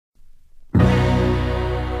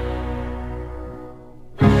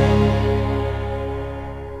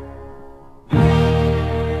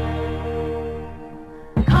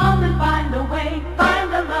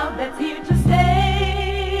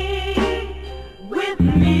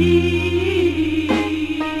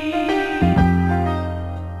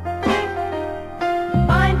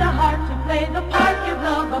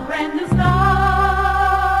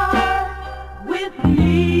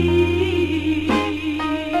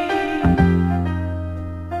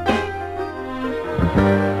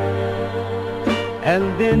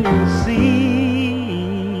and then you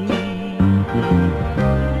see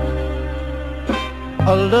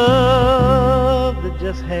a love that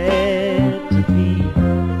just had to be.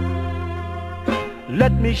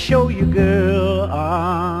 Let me show you, girl,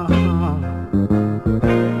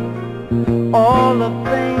 all the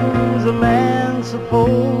things a man's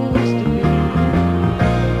supposed to be.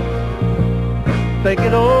 Think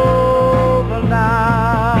it over now.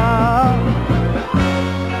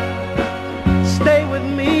 Stay with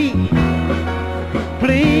me,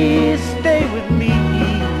 please stay with me.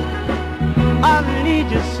 I need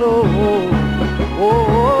you so.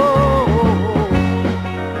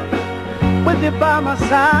 With you by my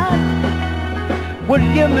side would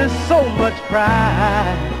give me so much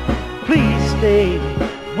pride. Please stay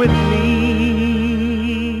with me.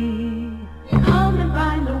 Come and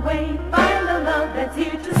find a way, find a love that's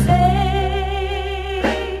here to stay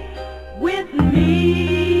with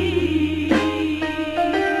me.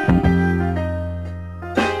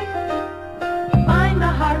 Find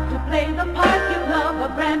the heart to play the part you love, a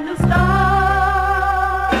brand new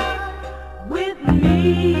start with me.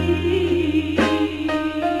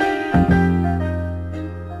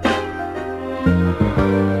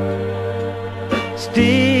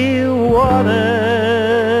 Still waters,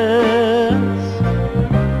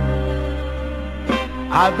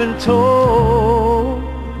 I've been told,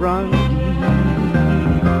 run deep,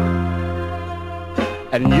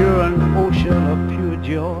 and you're an ocean of pure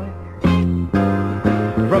joy.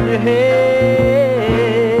 From your head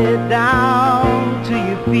down to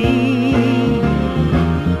your feet,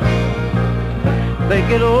 think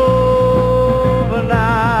it over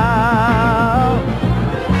now.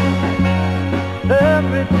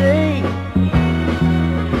 Every day,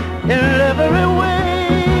 in every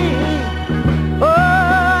way, oh,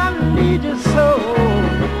 I need you so,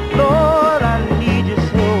 Lord, I need you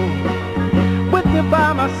so. With you by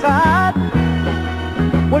my side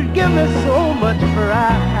would give me so much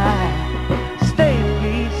pride. Stay,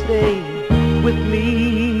 please stay with me.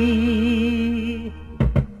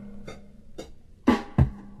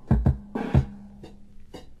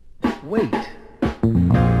 Wait,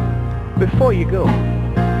 before you go,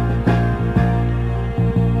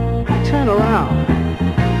 turn around,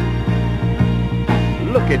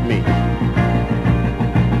 look at me.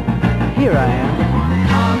 Here I am.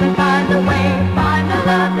 Come and find a way, find the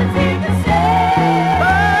love that's here.